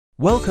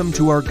Welcome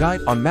to our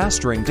guide on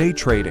mastering day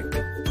trading.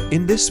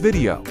 In this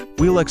video,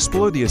 we'll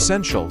explore the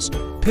essentials,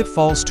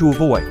 pitfalls to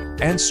avoid,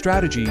 and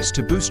strategies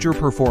to boost your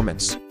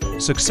performance.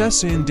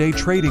 Success in day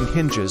trading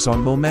hinges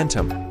on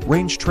momentum,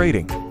 range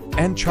trading,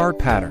 and chart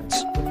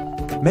patterns.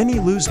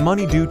 Many lose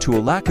money due to a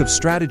lack of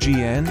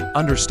strategy and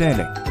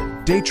understanding.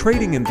 Day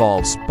trading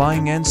involves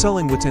buying and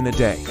selling within a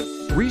day.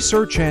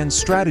 Research and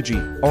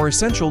strategy are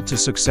essential to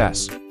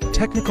success.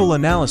 Technical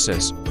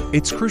analysis,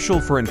 it's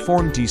crucial for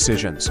informed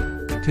decisions.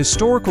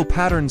 Historical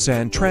patterns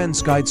and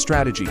trends guide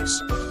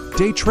strategies.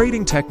 Day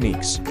trading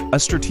techniques, a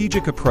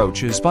strategic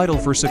approach is vital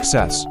for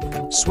success.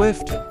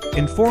 Swift,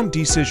 informed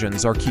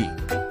decisions are key.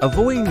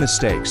 Avoiding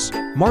mistakes,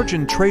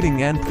 margin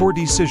trading and poor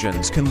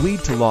decisions can lead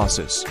to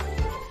losses.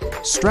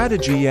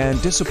 Strategy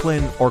and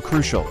discipline are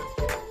crucial.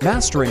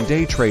 Mastering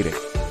day trading,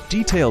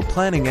 detailed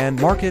planning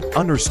and market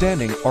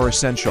understanding are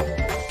essential.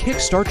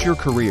 Kickstart your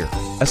career,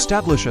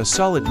 establish a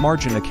solid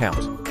margin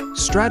account.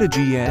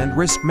 Strategy and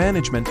risk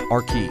management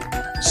are key.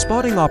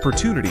 Spotting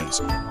opportunities,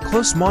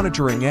 close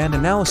monitoring and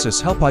analysis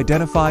help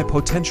identify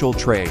potential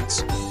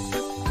trades.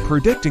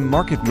 Predicting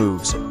market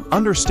moves,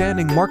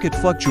 understanding market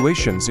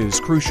fluctuations is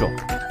crucial.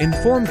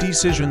 Informed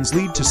decisions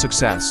lead to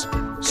success.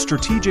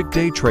 Strategic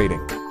day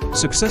trading.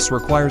 Success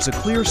requires a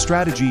clear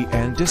strategy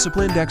and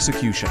disciplined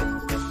execution.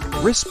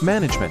 Risk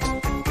management.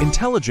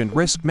 Intelligent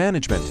risk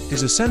management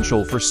is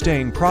essential for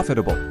staying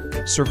profitable.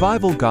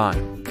 Survival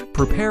guide.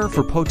 Prepare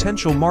for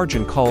potential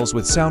margin calls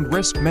with sound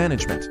risk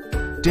management.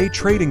 Day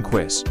trading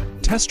quiz.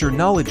 Test your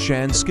knowledge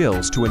and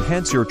skills to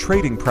enhance your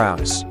trading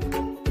prowess.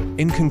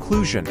 In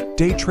conclusion,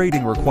 day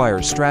trading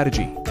requires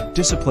strategy,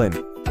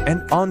 discipline,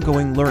 and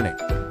ongoing learning.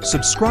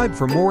 Subscribe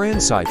for more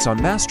insights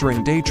on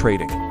mastering day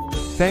trading.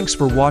 Thanks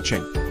for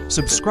watching.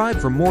 Subscribe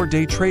for more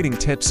day trading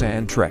tips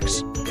and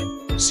tricks.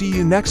 See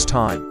you next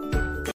time.